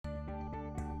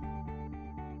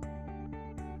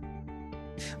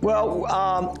Well,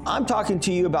 I'm talking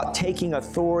to you about taking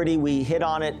authority. We hit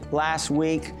on it last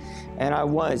week, and I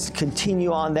want to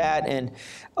continue on that. And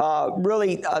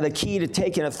really, the key to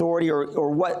taking authority, or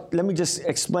what, let me just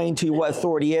explain to you what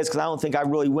authority is, because I don't think I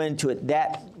really went into it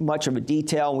that much of a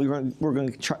detail. We're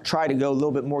going to try to go a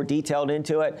little bit more detailed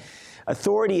into it.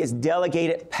 Authority is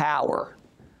delegated power.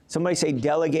 Somebody say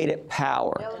delegated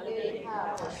power. Delegated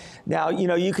power. Now,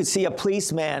 you could see a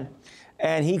policeman,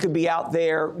 and he could be out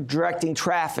there directing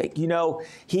traffic.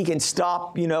 He can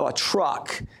stop, a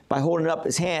truck by holding up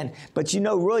his hand. But,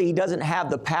 really, he doesn't have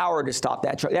the power to stop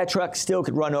that truck. That truck still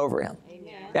could run over him.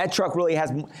 Amen. That truck really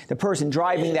has, the person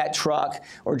driving that truck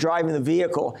or driving the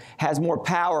vehicle has more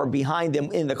power behind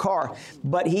them in the car.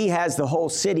 But he has the whole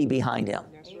city behind him.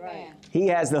 That's right. He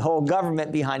has the whole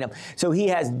government behind him. So he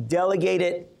has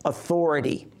delegated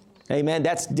authority. Amen.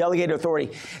 That's delegated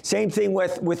authority. Same thing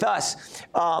with us.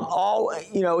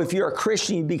 If you're a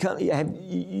Christian,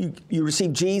 you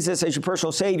receive Jesus as your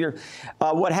personal Savior.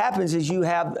 What happens is you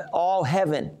have all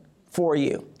heaven for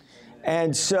you,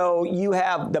 and so you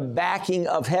have the backing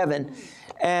of heaven.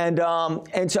 And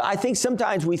so I think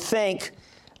sometimes we think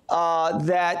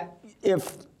that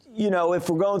if we're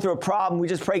going through a problem, we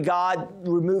just pray, God,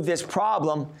 remove this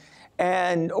problem,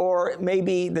 or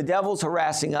maybe the devil's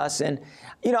harassing us. And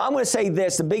I'm going to say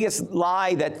this: the biggest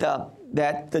lie that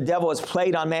the devil has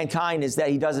played on mankind is that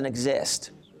he doesn't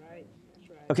exist. That's right.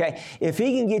 Okay? If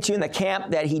he can get you in the camp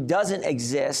that he doesn't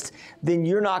exist, then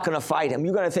you're not going to fight him.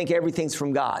 You're going to think everything's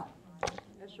from God.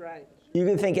 That's right. You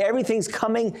can think everything's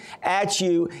coming at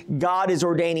you. God is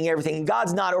ordaining everything. And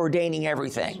God's not ordaining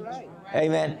everything. That's right.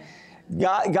 Amen.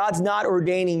 God's not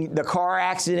ordaining the car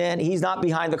accident. He's not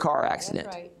behind the car accident.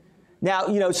 That's right.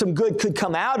 Now, some good could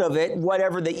come out of it.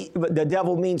 Whatever the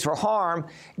devil means for harm,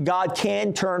 God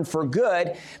can turn for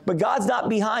good. But God's not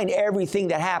behind everything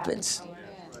that happens.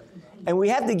 And we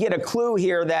have to get a clue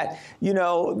here that,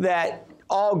 that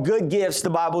all good gifts, the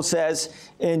Bible says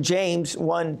in James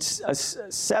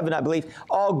 1:7, I believe,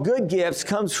 all good gifts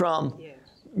comes from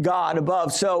God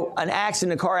above. So an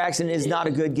accident, a car accident, is not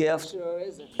a good gift. Sure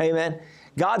isn't. Amen.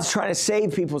 God's trying to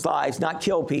save people's lives, not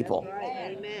kill people. That's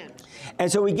right. Amen.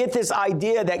 And so we get this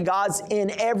idea that God's in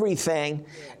everything.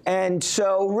 And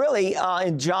so really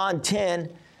in John 10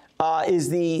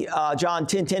 John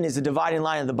 10:10 is the dividing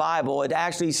line of the Bible. It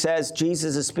actually says,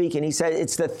 Jesus is speaking. He said,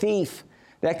 it's the thief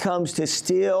that comes to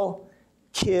steal,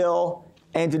 kill,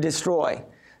 and to destroy.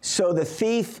 So the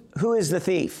thief, who is the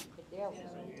thief?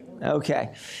 Okay.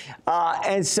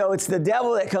 And so it's the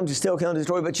devil that comes to steal, kill, and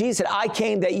destroy. But Jesus said, I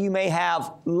came that you may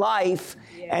have life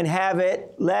and have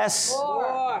it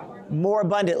more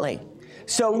abundantly.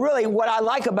 So really what I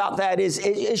like about that is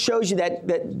it shows you that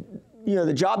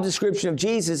the job description of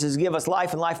Jesus is to give us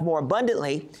life and life more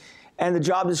abundantly. And the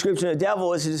job description of the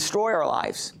devil is to destroy our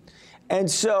lives. And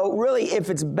so really if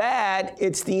it's bad,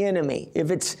 it's the enemy. If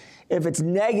it's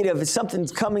negative, if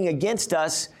something's coming against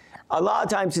us, a lot of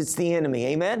times it's the enemy.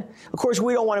 Amen? Of course,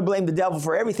 we don't want to blame the devil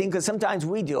for everything because sometimes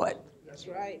we do it. That's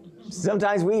right.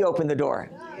 Sometimes we open the door.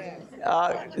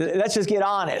 Let's just get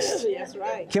honest. That's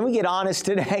right. Can we get honest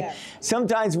today? Yeah.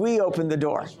 Sometimes we open the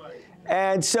door.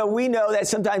 And so we know that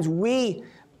sometimes we,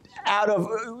 out of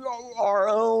our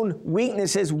own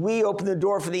weaknesses, we open the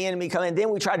door for the enemy to come in. Then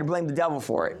we try to blame the devil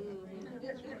for it.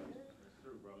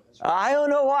 I don't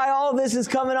know why all this is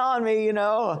coming on me,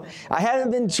 I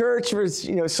haven't been to church for,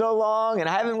 so long, and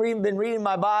I haven't been reading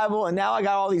my Bible, and now I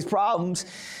got all these problems.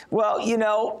 Well,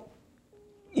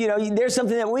 there's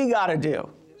something that we got to do.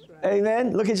 Right.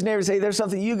 Amen? Look at your neighbor and say, there's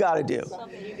something you got to do.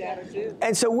 Something you got to do.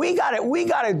 And so we got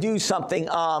to do something.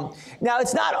 Now,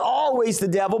 it's not always the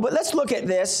devil, but let's look at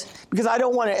this, because we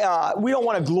don't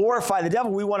want to glorify the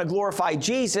devil. We want to glorify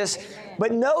Jesus. Amen.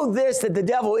 But know this, that the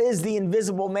devil is the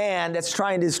invisible man that's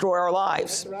trying to destroy our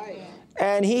lives. That's right.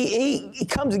 And he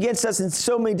comes against us in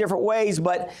so many different ways.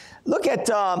 But look at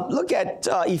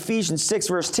Ephesians 6,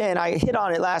 verse 10. I hit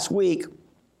on it last week.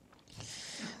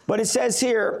 But it says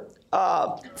here,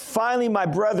 finally, my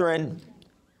brethren,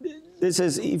 this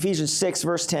is Ephesians 6,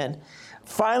 verse 10.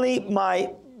 Finally,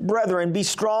 my brethren, be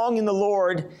strong in the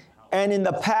Lord and in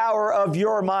the power of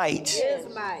your might.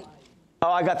 His might.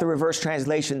 Oh, I got the reverse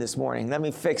translation this morning. Let me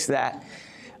fix that.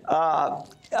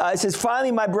 It says,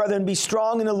 finally, my brethren, be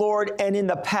strong in the Lord and in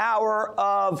the power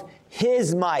of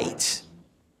his might.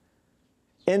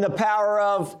 In the power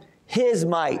of his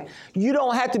might. You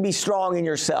don't have to be strong in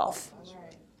yourself.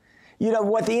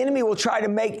 What the enemy will try to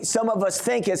make some of us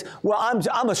think is, well,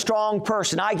 I'm a strong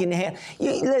person. I can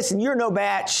listen, you're no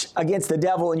match against the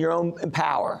devil in your own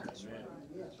power.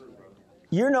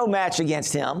 You're no match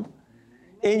against him.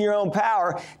 in your own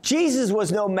power. Jesus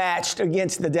was no match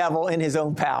against the devil in his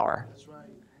own power. That's right.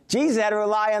 Jesus had to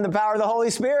rely on the power of the Holy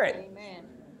Spirit. Amen.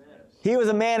 He was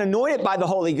a man anointed by the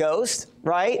Holy Ghost,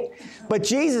 right? But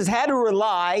Jesus had to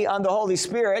rely on the Holy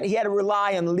Spirit. He had to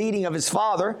rely on the leading of his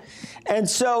Father. And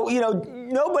so,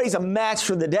 nobody's a match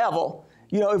for the devil,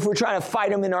 if we're trying to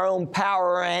fight him in our own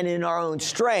power and in our own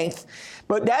strength.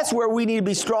 But that's where we need to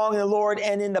be strong in the Lord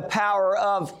and in the power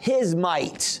of his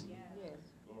might.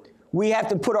 We have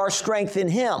to put our strength in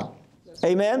him.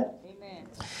 Amen?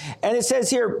 And it says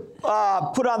here,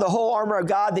 put on the whole armor of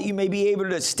God that you may be able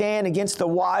to stand against the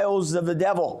wiles of the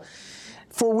devil.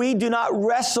 For we do not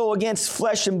wrestle against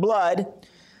flesh and blood.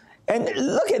 And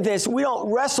look at this. We don't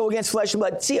wrestle against flesh and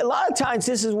blood. See, a lot of times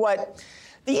this is what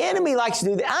the enemy likes to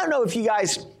do. I don't know if you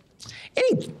guys,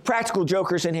 any practical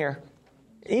jokers in here?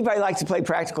 Anybody likes to play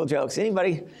practical jokes?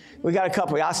 Anybody? We got a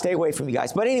couple. I'll stay away from you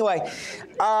guys. But anyway,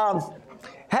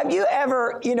 have you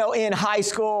ever, in high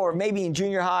school or maybe in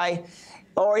junior high,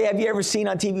 or have you ever seen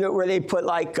on TV where they put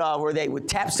where they would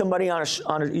tap somebody on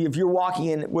if you're walking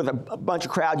in with a bunch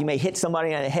of crowd, you may hit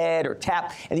somebody on the head or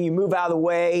tap, and then you move out of the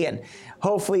way, and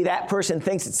hopefully that person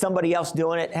thinks it's somebody else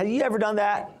doing it. Have you ever done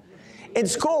that? In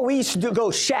school, we used to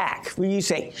go shack. We used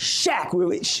to say shack.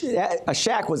 A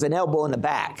shack was an elbow in the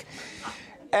back.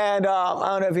 And I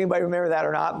don't know if anybody remember that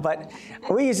or not, but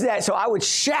we used to do that. So I would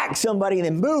shack somebody and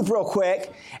then move real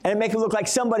quick and make it look like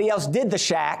somebody else did the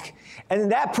shack. And then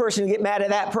that person would get mad at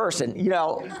that person.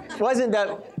 It wasn't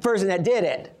the person that did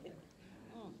it.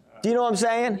 Do you know what I'm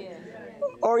saying? Yeah.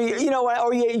 Or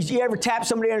you ever tap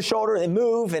somebody on the shoulder and they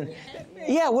move and,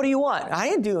 yeah, what do you want? I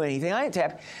didn't do anything. I didn't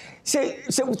tap. So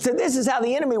this is how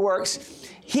the enemy works.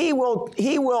 He will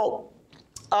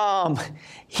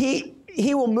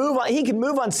move on. He can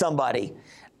move on somebody,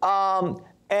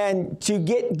 and to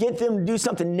get them to do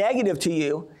something negative to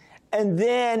you, and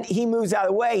then he moves out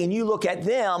of the way, and you look at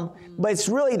them, but it's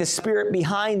really the spirit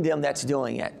behind them that's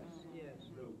doing it.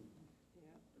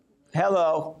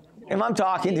 Hello, am I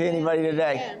talking to anybody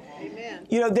today? Amen.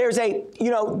 We're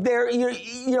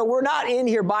not in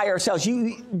here by ourselves.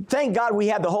 Thank God we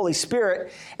have the Holy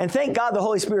Spirit, and thank God the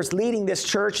Holy Spirit's leading this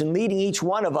church and leading each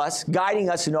one of us, guiding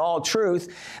us into all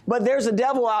truth. But there's a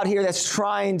devil out here that's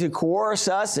trying to coerce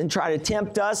us and try to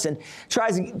tempt us and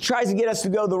tries to get us to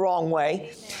go the wrong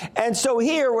way. And so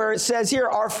here, where it says here,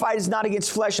 our fight is not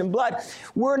against flesh and blood,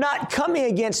 we're not coming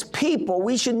against people.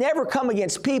 We should never come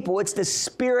against people. It's the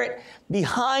spirit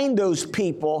behind those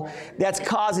people that's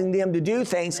causing them to do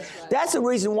things. That's the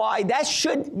reason why that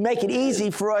should make it easy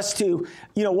for us to,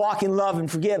 walk in love and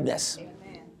forgiveness.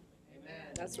 Amen.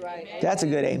 That's right. That's a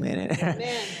good amen.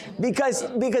 Amen.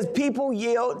 because people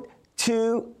yield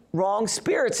to wrong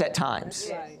spirits at times.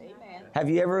 Right. Have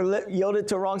you ever yielded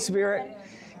to a wrong spirit?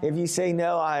 If you say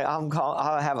no,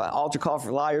 I'll have an altar call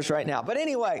for liars right now. But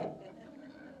anyway,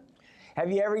 have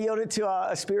you ever yielded to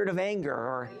a spirit of anger?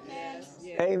 Or,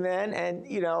 amen. And,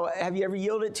 have you ever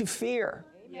yielded to fear?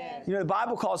 Yes. The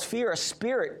Bible calls fear a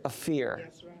spirit of fear.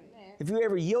 That's right. If you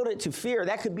ever yielded to fear,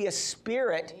 that could be a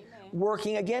spirit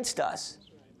working against us.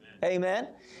 Amen.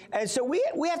 And so we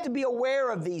have to be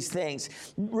aware of these things.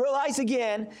 Realize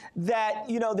again that,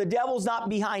 the devil's not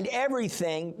behind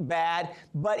everything bad,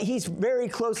 but he's very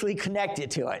closely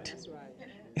connected to it. That's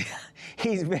right.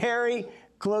 He's very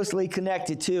closely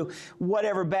connected to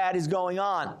whatever bad is going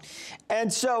on.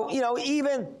 And so,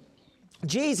 even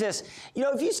Jesus,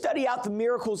 if you study out the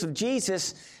miracles of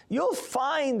Jesus, you'll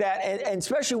find that, and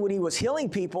especially when he was healing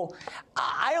people,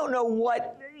 I don't know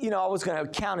what, I was going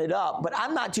to count it up, but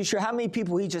I'm not too sure how many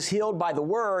people he just healed by the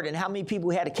word and how many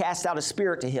people he had to cast out a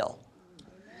spirit to heal.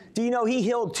 Do you know he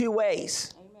healed two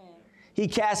ways? Amen. He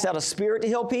cast out a spirit to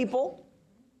heal people.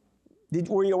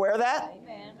 Were you aware of that?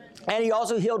 Amen. And he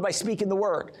also healed by speaking the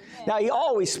word. Amen. Now, he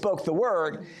always spoke the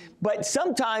word, but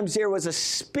sometimes there was a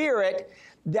spirit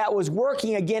that was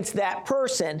working against that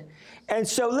person. And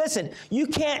so, listen, you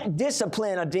can't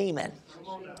discipline a demon.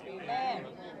 Amen.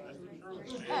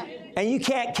 And you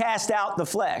can't cast out the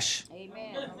flesh.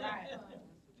 Amen.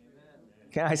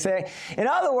 Can I say? In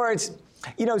other words,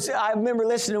 I remember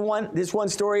listening to this one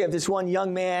story of this one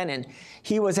young man, and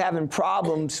he was having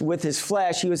problems with his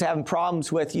flesh. He was having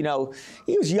problems with, he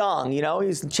was young, he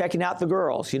was checking out the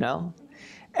girls,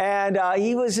 And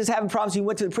he was just having problems. He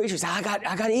went to the preacher and said,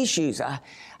 I got issues. I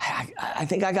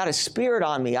think I got a spirit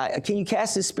on me. Can you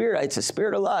cast this spirit? It's a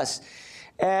spirit of lust.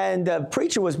 And the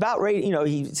preacher was about ready,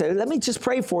 he said, let me just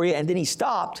pray for you. And then he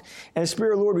stopped. And the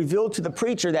Spirit of the Lord revealed to the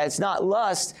preacher that it's not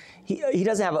lust. He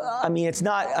doesn't have it's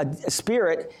not a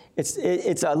spirit. It's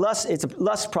a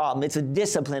lust problem. It's a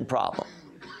discipline problem.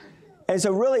 And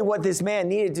so really what this man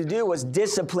needed to do was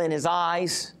discipline his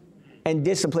eyes, and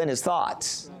discipline his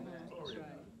thoughts.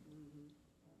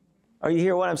 Are you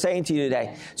hearing what I'm saying to you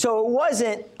today? So it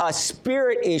wasn't a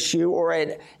spirit issue or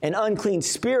an unclean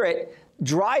spirit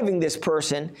driving this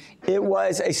person. It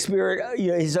was a spirit,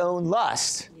 his own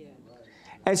lust.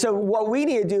 And so what we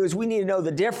need to do is we need to know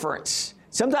the difference.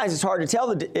 Sometimes it's hard to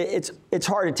tell it's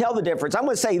hard to tell the difference. I'm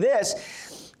going to say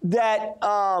this, that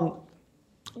a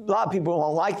lot of people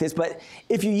won't like this, but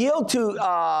if you yield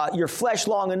to your flesh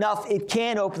long enough, it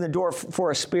can open the door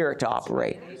for a spirit to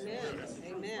operate. Amen.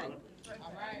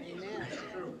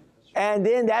 And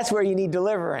then that's where you need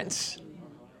deliverance.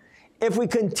 If we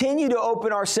continue to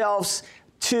open ourselves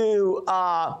to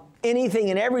anything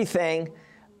and everything,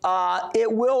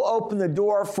 it will open the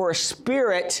door for a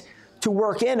spirit to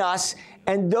work in us,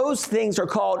 and those things are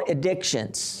called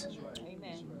addictions.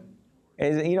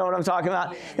 Amen. You know what I'm talking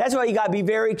about? That's why you got to be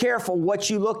very careful what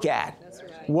you look at,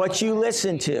 what you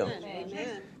listen to.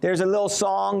 Amen. There's a little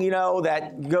song,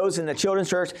 that goes in the children's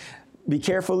church. Be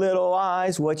careful, little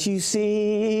eyes, what you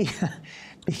see.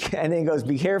 And then it goes,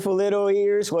 be careful, little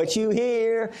ears, what you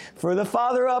hear. For the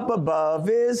Father up above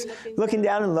is looking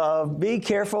down in love. Be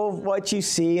careful what you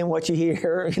see and what you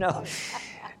hear,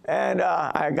 And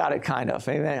I got it kind of.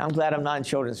 Amen. I'm glad I'm not in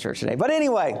children's church today. But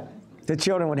anyway, the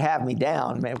children would have me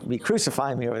down. Man, would be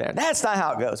crucifying me over there. That's not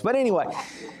how it goes. But anyway,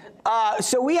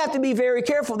 so we have to be very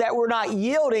careful that we're not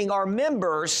yielding our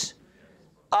members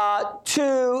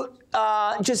to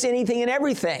just anything and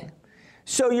everything.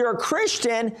 So you're a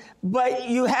Christian, but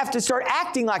you have to start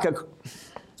acting like a...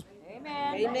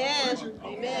 Amen. Amen.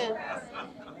 Amen.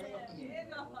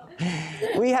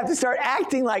 We have to start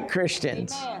acting like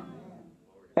Christians.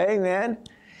 Amen.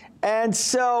 And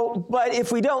so, but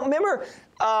if we don't, remember,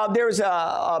 there's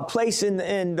a place in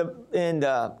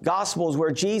the Gospels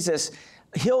where Jesus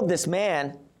healed this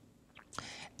man.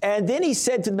 And then he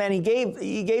said to the man, he gave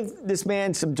this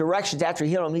man some directions after he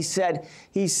healed him.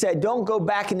 He said, don't go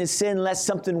back into sin lest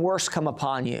something worse come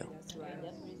upon you. That's right.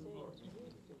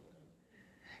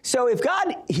 So if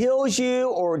God heals you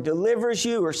or delivers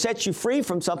you or sets you free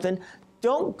from something,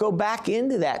 don't go back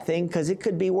into that thing because it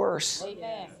could be worse.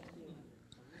 Amen.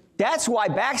 That's why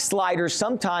backsliders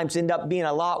sometimes end up being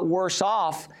a lot worse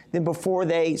off than before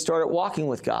they started walking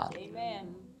with God. Amen.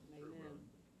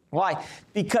 Why?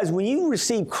 Because when you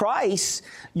receive Christ,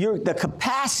 the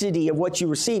capacity of what you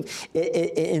receive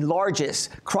it enlarges.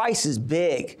 Christ is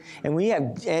big, and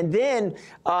then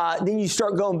you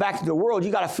start going back to the world.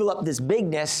 You got to fill up this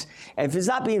bigness, and if it's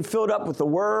not being filled up with the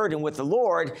Word and with the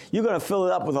Lord, you're going to fill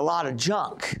it up with a lot of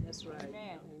junk. That's right.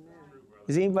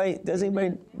 Does anybody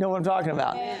know what I'm talking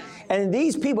about? Amen. And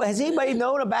these people, has anybody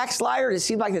known a backslider? It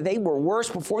seemed like that they were worse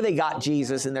before they got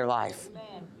Jesus in their life.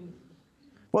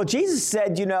 Well, Jesus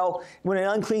said, when an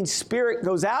unclean spirit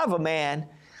goes out of a man,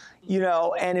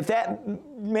 and if that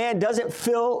man doesn't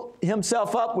fill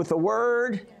himself up with the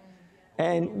Word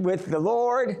and with the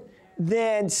Lord,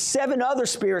 then 7 other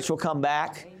spirits will come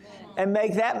back and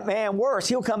make that man worse.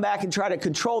 He'll come back and try to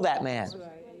control that man.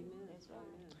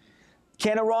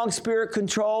 Can a wrong spirit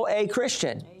control a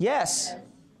Christian? Yes.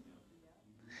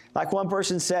 Like one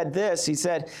person said this, he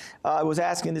said, I was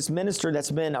asking this minister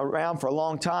that's been around for a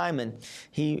long time, and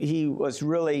he was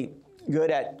really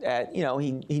good at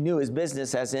he knew his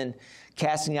business, as in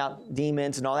casting out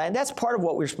demons and all that. And that's part of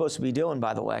what we're supposed to be doing,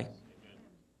 by the way.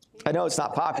 I know it's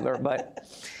not popular, but,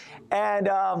 and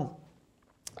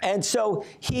so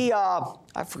he, I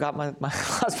forgot my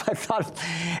thought.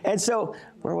 And so,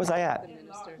 where was I at?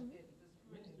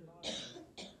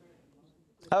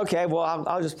 Okay, well,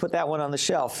 I'll just put that one on the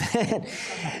shelf. It'll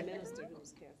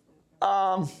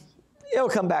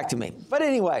come back to me. But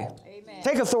anyway, amen.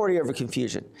 Take authority over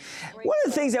confusion. One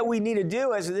of the things that we need to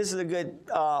do, this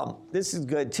is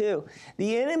good too.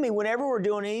 The enemy, whenever we're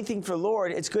doing anything for the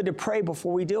Lord, it's good to pray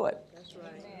before we do it. That's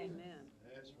right. Amen.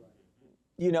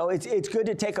 It's good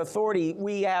to take authority.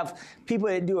 We have people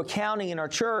that do accounting in our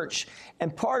church,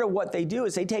 and part of what they do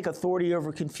is they take authority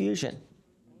over confusion.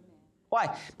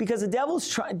 Why? Because the devil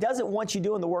doesn't want you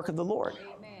doing the work of the Lord.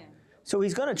 Amen. So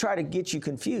he's going to try to get you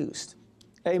confused.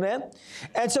 Amen?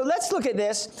 And so let's look at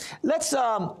this. Let's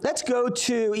go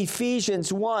to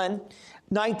Ephesians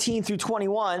 1:19 through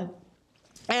 21.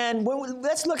 And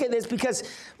let's look at this, because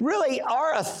really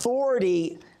our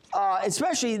authority,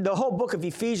 especially the whole book of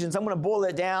Ephesians, I'm going to boil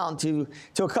it down to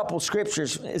a couple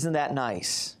scriptures. Isn't that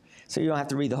nice? So you don't have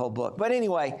to read the whole book. But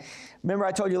anyway, remember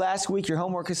I told you last week your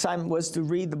homework assignment was to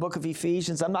read the book of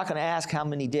Ephesians. I'm not going to ask how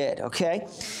many did, okay?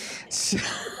 So,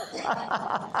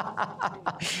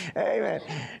 amen.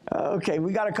 Okay,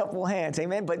 we got a couple hands,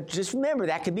 amen. But just remember,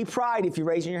 that could be pride if you're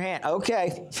raising your hand.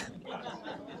 Okay.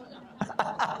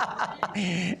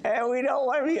 And we don't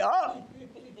want to be up.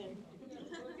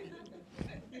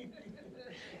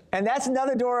 And that's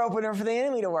another door opener for the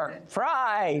enemy to work.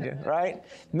 Pride, right?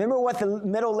 Remember what the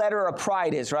middle letter of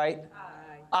pride is, right?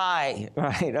 I.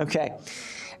 Right, okay.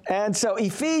 And so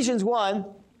Ephesians 1,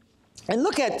 and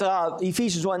look at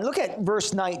Ephesians 1, look at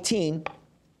verse 19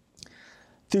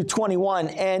 through 21.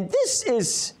 And this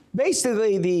is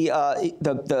basically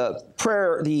the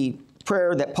prayer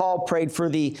that Paul prayed for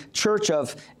the church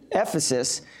of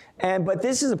Ephesus. But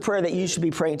this is a prayer that you should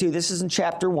be praying too. This is in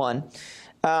chapter 1.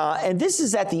 And this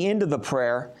is at the end of the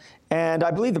prayer. And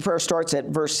I believe the prayer starts at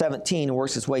verse 17 and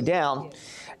works its way down.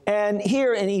 And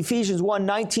here in Ephesians 1,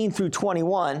 19 through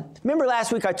 21, remember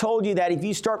last week I told you that if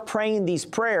you start praying these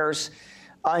prayers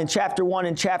in chapter 1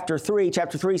 and chapter 3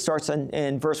 starts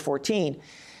in verse 14,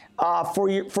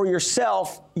 for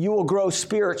yourself, you will grow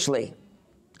spiritually.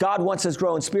 God wants us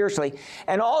growing spiritually.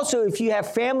 And also, if you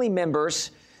have family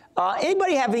members,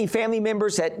 anybody have any family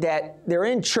members that they're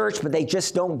in church, but they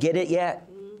just don't get it yet?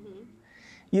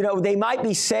 You know, they might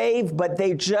be saved, but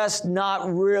they're just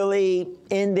not really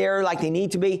in there like they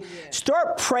need to be. Yeah.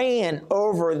 Start praying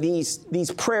over these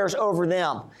prayers over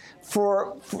them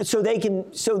so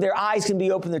their eyes can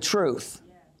be open to truth.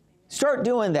 Start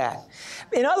doing that.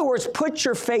 In other words, put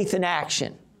your faith in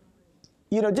action.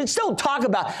 You know, just don't talk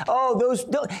about,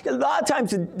 a lot of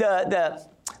times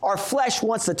our flesh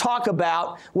wants to talk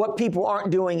about what people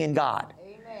aren't doing in God.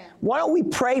 Amen. Why don't we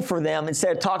pray for them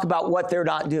instead of talk about what they're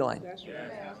not doing? That's right.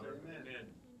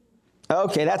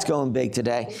 Okay, that's going big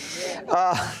today.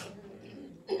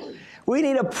 We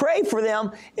need to pray for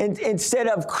them instead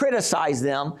of criticize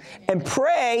them, and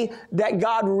pray that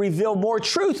God will reveal more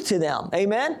truth to them.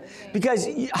 Amen? Because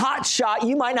hot shot,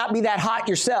 you might not be that hot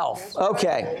yourself.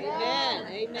 Okay. Amen.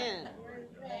 Amen.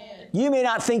 You may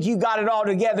not think you got it all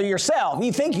together yourself.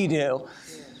 You think you do.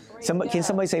 Can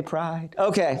somebody say pride?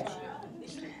 Okay.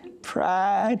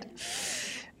 Pride.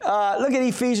 Look at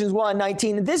Ephesians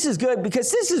 1:19. This is good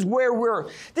because this is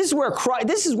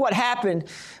what happened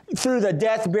through the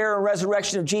death, burial, and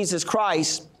resurrection of Jesus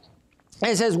Christ.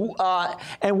 And it says,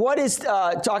 and what is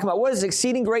talking about? What is the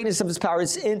exceeding greatness of his power?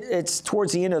 It's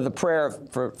towards the end of the prayer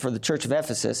for the church of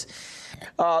Ephesus.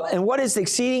 And what is the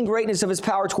exceeding greatness of his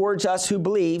power towards us who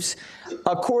believes,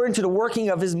 according to the working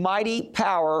of his mighty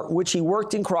power, which he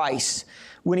worked in Christ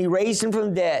when he raised him from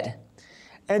the dead.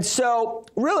 And so,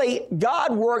 really,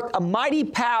 God worked a mighty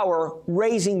power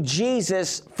raising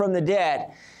Jesus from the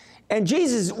dead. And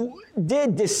Jesus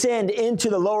did descend into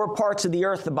the lower parts of the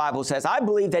earth, the Bible says. I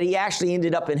believe that he actually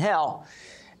ended up in hell.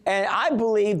 And I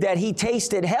believe that he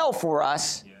tasted hell for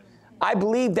us. I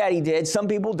believe that he did. Some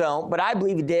people don't, but I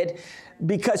believe he did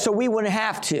so we wouldn't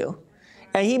have to.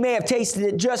 And he may have tasted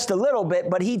it just a little bit,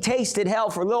 but he tasted hell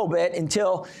for a little bit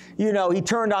until, he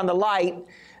turned on the light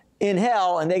in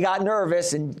hell, and they got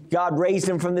nervous, and God raised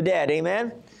him from the dead.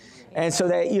 Amen? And so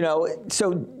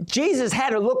so Jesus had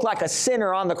to look like a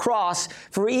sinner on the cross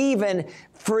for even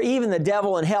the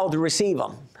devil in hell to receive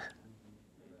him.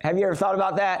 Have you ever thought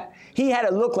about that? He had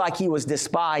to look like he was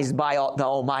despised by the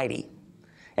Almighty.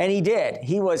 And he did.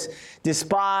 He was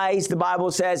despised, the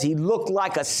Bible says. He looked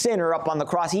like a sinner up on the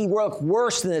cross. He looked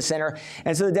worse than the sinner.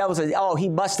 And so the devil says, he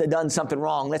must have done something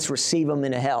wrong. Let's receive him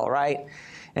into hell, right?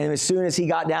 And as soon as he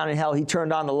got down in hell, he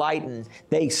turned on the light, and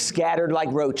they scattered like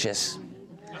roaches.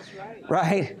 That's right.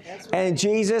 Right? That's right. And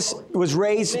Jesus was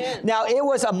raised. Amen. Now, it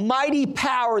was a mighty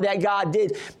power that God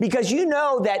did, because you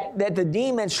know that the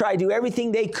demons tried to do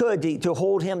everything they could to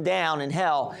hold him down in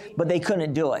hell, but they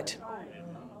couldn't do it.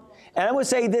 And I'm going to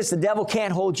say this, the devil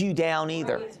can't hold you down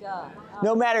either.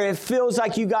 No matter if it feels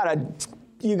like you got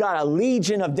a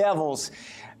legion of devils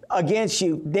against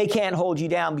you, they can't hold you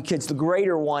down, because the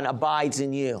greater one abides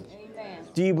in you. Amen.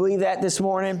 Do you believe that this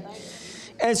morning?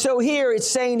 And so here, it's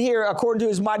saying here, according to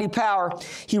his mighty power,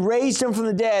 he raised him from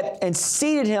the dead and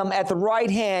seated him at the right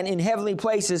hand in heavenly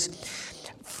places,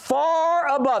 far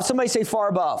above. Somebody say far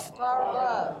above. Far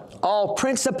above. All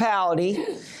principality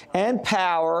and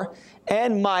power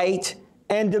and might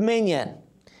and dominion,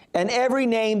 and every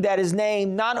name that is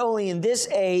named, not only in this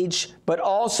age, but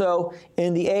also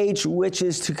in the age which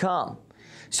is to come.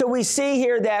 So we see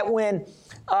here that when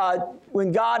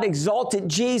God exalted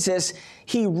Jesus,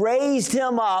 he raised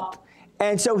him up,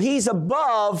 and so he's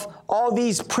above all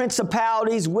these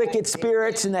principalities, wicked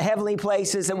spirits in the heavenly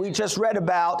places that we just read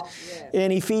about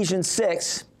in Ephesians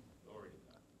 6.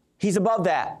 He's above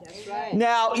that. That's right.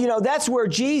 Now, that's where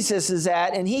Jesus is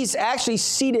at, and he's actually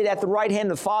seated at the right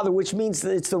hand of the Father, which means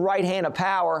that it's the right hand of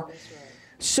power. That's right.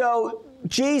 So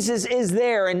Jesus is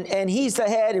there, and he's the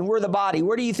head, and we're the body.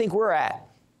 Where do you think we're at?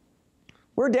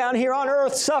 We're down here on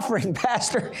earth suffering,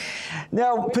 Pastor.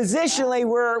 No, positionally,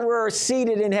 we're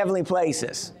seated in heavenly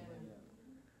places.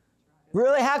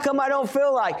 Really? How come I don't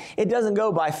feel like? It doesn't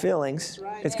go by feelings.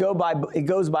 Right. It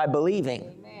goes by believing.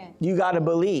 Amen. You got to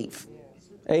believe.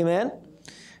 Amen?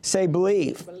 Say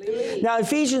believe. Believe. Now,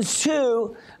 Ephesians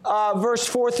 2, verse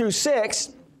 4 through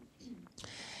 6,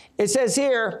 it says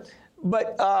here,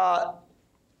 but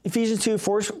Ephesians 2,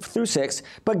 4 through 6,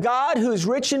 but God, who is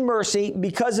rich in mercy,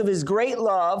 because of his great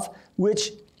love,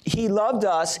 which he loved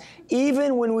us,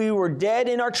 even when we were dead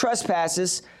in our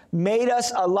trespasses, made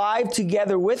us alive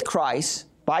together with Christ.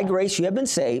 By grace you have been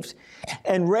saved,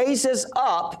 and raised us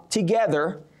up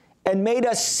together, and made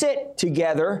us sit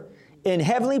together in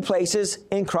heavenly places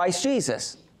in Christ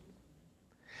Jesus.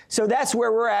 So that's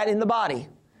where we're at in the body.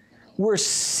 We're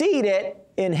seated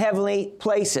in heavenly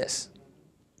places.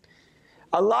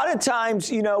 A lot of times,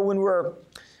 when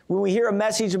we hear a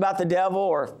message about the devil,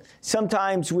 or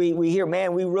sometimes we hear,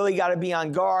 man, we really got to be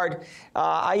on guard.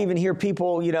 I even hear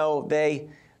people, they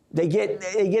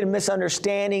get a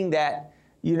misunderstanding that,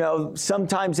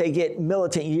 sometimes they get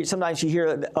militant. Sometimes you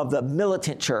hear of the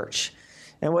militant church.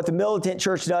 And what the militant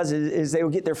church does is they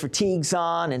would get their fatigues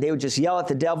on and they would just yell at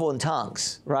the devil in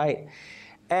tongues, right?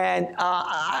 And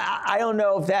I don't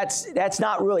know if that's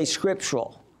not really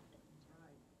scriptural.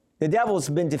 The devil's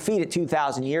been defeated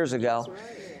 2,000 years ago. That's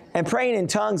right. And praying in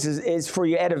tongues is for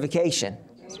your edification.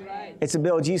 That's right. It's to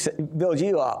build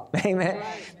you up. Amen.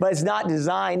 Right. But it's not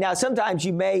designed. Now, sometimes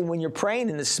you may, when you're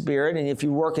praying in the Spirit, and if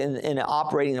you work in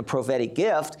operating a prophetic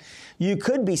gift, you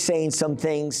could be saying some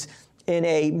things in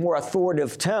a more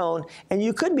authoritative tone, and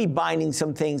you could be binding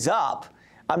some things up.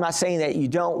 I'm not saying that you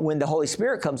don't when the Holy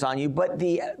Spirit comes on you, but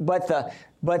the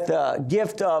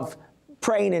gift of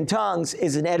praying in tongues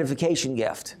is an edification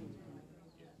gift.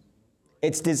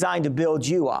 It's designed to build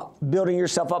you up, building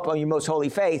yourself up on your most holy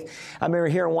faith. I remember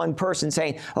hearing one person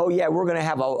saying, oh yeah, we're going to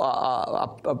have a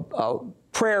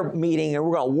prayer meeting and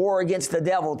we're going to war against the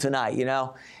devil tonight, And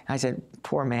I said,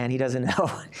 poor man, he doesn't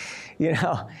know,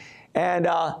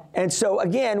 And so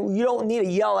again, you don't need to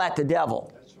yell at the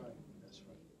devil. That's right.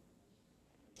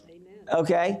 Amen.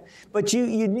 Okay? But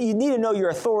you need to know your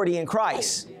authority in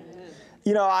Christ.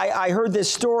 I heard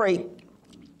this story.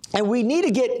 And we need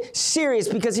to get serious,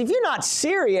 because if you're not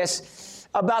serious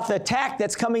about the attack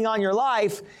that's coming on your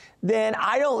life, then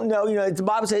I don't know, the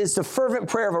Bible says it's the fervent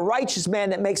prayer of a righteous man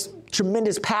that makes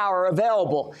tremendous power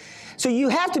available. So you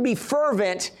have to be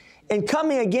fervent in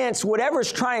coming against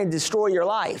whatever's trying to destroy your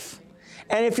life.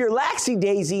 And if you're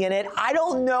laxy-daisy in it, I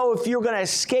don't know if you're going to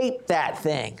escape that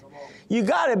thing. You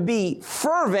got to be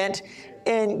fervent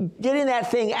in getting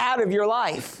that thing out of your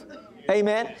life.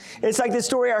 Amen. It's like this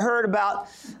story I heard about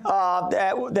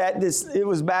it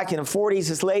was back in the 40s.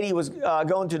 This lady was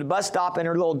going to the bus stop and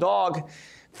her little dog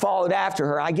followed after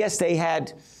her. I guess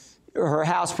her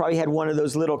house probably had one of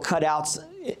those little cutouts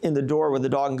in the door where the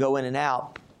dog can go in and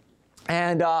out.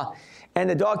 And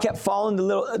the dog kept following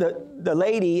the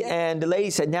lady, and the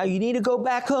lady said, now you need to go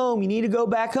back home. You need to go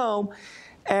back home.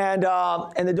 And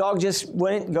the dog just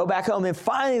wouldn't go back home. And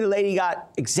finally, the lady got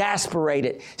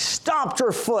exasperated, stomped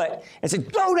her foot, and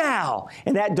said, go now.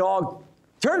 And that dog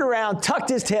turned around, tucked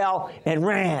his tail, and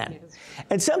ran.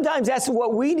 And sometimes that's what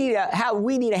how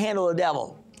we need to handle the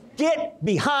devil. Get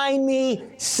behind me,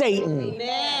 Satan.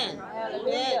 Amen.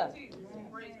 Hallelujah.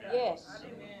 Yes.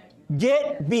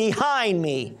 Get behind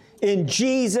me in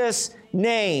Jesus'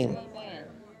 name. Amen.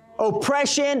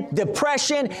 Oppression,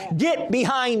 depression, get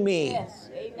behind me. Yes.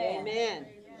 Amen. Amen.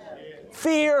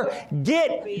 Fear,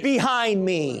 get behind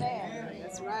me.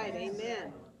 That's right.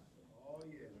 Amen.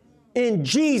 In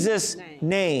Jesus'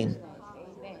 name.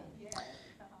 Amen.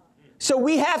 So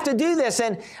we have to do this.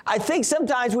 And I think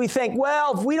sometimes we think,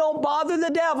 well, if we don't bother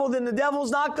the devil, then the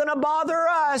devil's not going to bother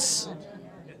us.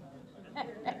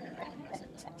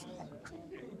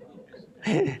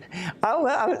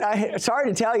 Sorry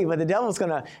to tell you, but the devil's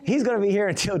he's going to be here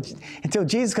until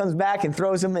Jesus comes back and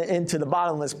throws him into the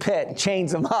bottomless pit and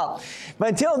chains him up. But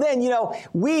until then,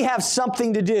 we have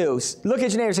something to do. Look at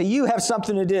your neighbor and say, you have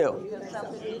something to do. You have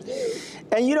something to do.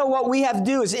 And what we have to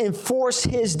do is enforce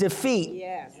his defeat.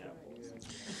 Yes.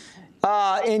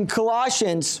 In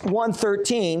Colossians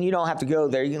 1:13, you don't have to go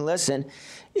there, you can listen.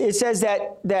 It says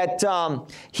that the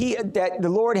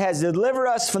Lord has delivered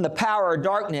us from the power of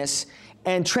darkness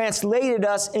and translated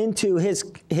us into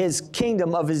his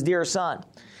kingdom of his dear Son.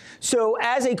 So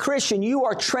as a Christian, you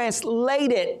are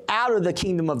translated out of the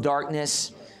kingdom of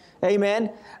darkness. Amen.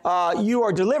 You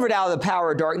are delivered out of the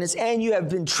power of darkness, and you have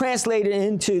been translated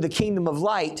into the kingdom of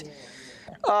light.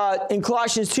 In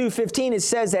Colossians 2:15, it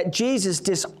says that Jesus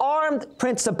disarmed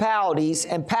principalities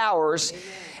and powers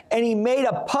and he made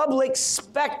a public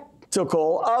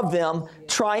spectacle of them,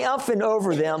 triumphant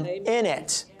over them in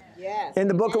it. Yes. In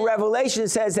the book of Revelation, it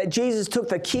says that Jesus took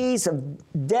the keys of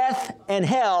death and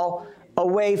hell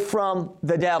away from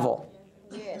the devil.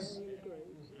 Yes.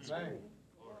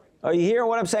 Are you hearing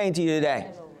what I'm saying to you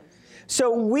today?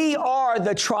 So we are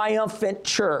the triumphant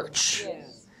church.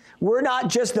 Yes. We're not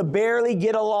just the barely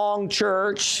get along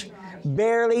church,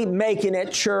 barely making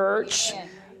it church.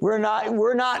 We're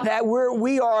not that.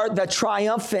 We are the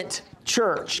triumphant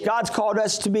church. God's called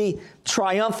us to be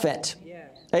triumphant. Yes.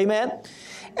 Amen.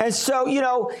 And so,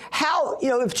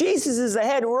 if Jesus is the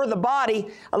head and we're the body,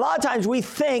 a lot of times we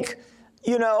think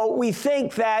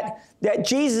that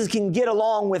Jesus can get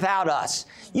along without us.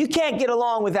 You can't get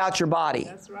along without your body.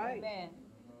 That's right. Amen.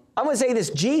 I'm going to say this,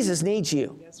 Jesus needs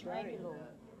you. That's right.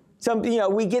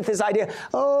 We get this idea,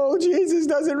 oh, Jesus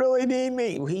doesn't really need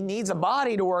me. Well, he needs a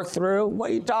body to work through.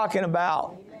 What are you talking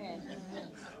about? Amen.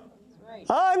 Right.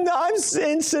 I'm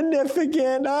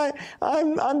insignificant.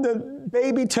 I'm the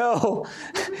baby toe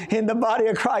in the body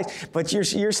of Christ. But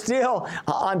you're still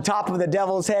on top of the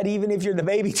devil's head, even if you're the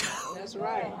baby toe. That's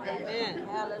right. Amen.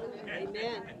 Hallelujah.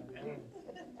 Amen.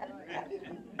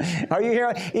 Are you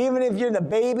hearing? Even if you're the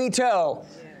baby toe,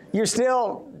 you're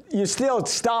still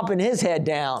stomping his head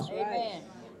down. Amen.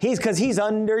 Because he's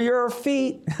under your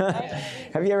feet.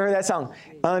 Have you ever heard that song?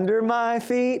 Under my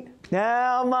feet,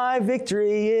 now my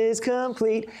victory is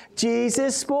complete.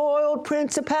 Jesus spoiled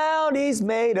principalities,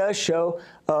 made a show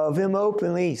of him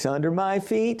openly. He's under my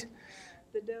feet.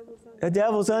 The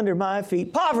devil's under my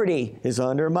feet. Poverty is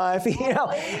under my feet. Amen.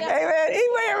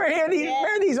 Anybody ever hear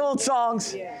these old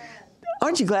songs? Yeah.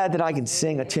 Aren't you glad that I can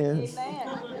sing a tune?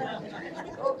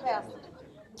 Amen. Go, Pastor.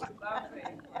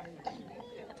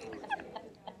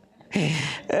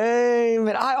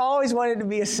 Amen. I always wanted to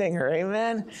be a singer.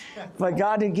 Amen. But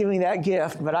God didn't give me that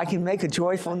gift. But I can make a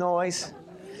joyful noise.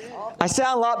 I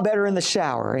sound a lot better in the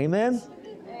shower. Amen.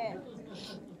 Amen.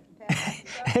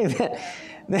 Amen.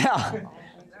 Now,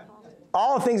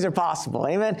 all things are possible.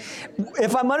 Amen.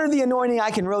 If I'm under the anointing,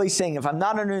 I can really sing. If I'm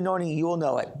not under the anointing, you will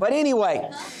know it. But anyway,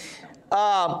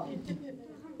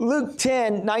 Luke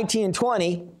 10, 19 and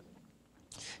 20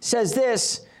 says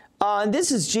this.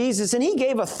 This is Jesus, and he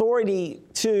gave authority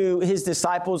to his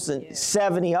disciples and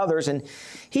 70 others. And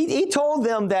he told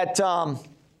them that to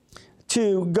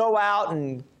go out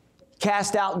and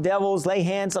cast out devils, lay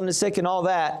hands on the sick and all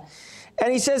that.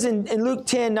 And he says in Luke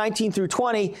 10, 19 through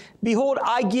 20, behold,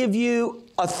 I give you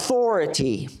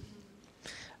authority.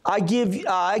 I give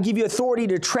you authority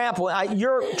to trample.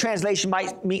 Your translation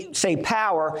might say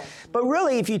power, but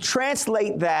really if you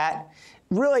translate that,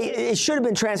 really it should have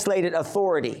been translated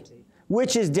authority,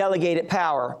 which is delegated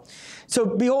power. So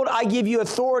behold, I give you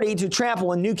authority to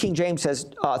trample, and New King James says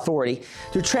authority,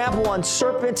 to trample on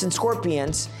serpents and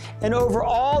scorpions, and over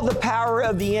all the power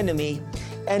of the enemy,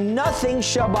 and nothing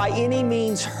shall by any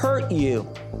means hurt you.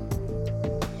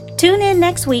 Tune in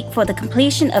next week for the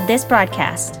completion of this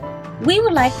broadcast. We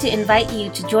would like to invite you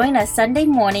to join us Sunday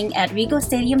morning at Regal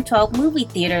Stadium 12 Movie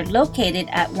Theater located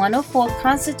at 104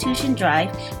 Constitution Drive,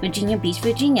 Virginia Beach,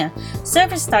 Virginia.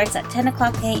 Service starts at 10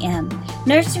 o'clock a.m.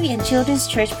 Nursery and Children's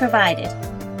Church provided.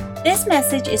 This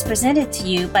message is presented to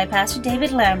you by Pastor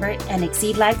David Lambert and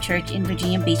Exceed Life Church in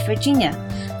Virginia Beach, Virginia.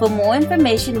 For more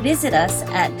information, visit us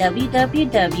at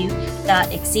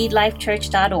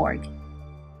www.exceedlifechurch.org.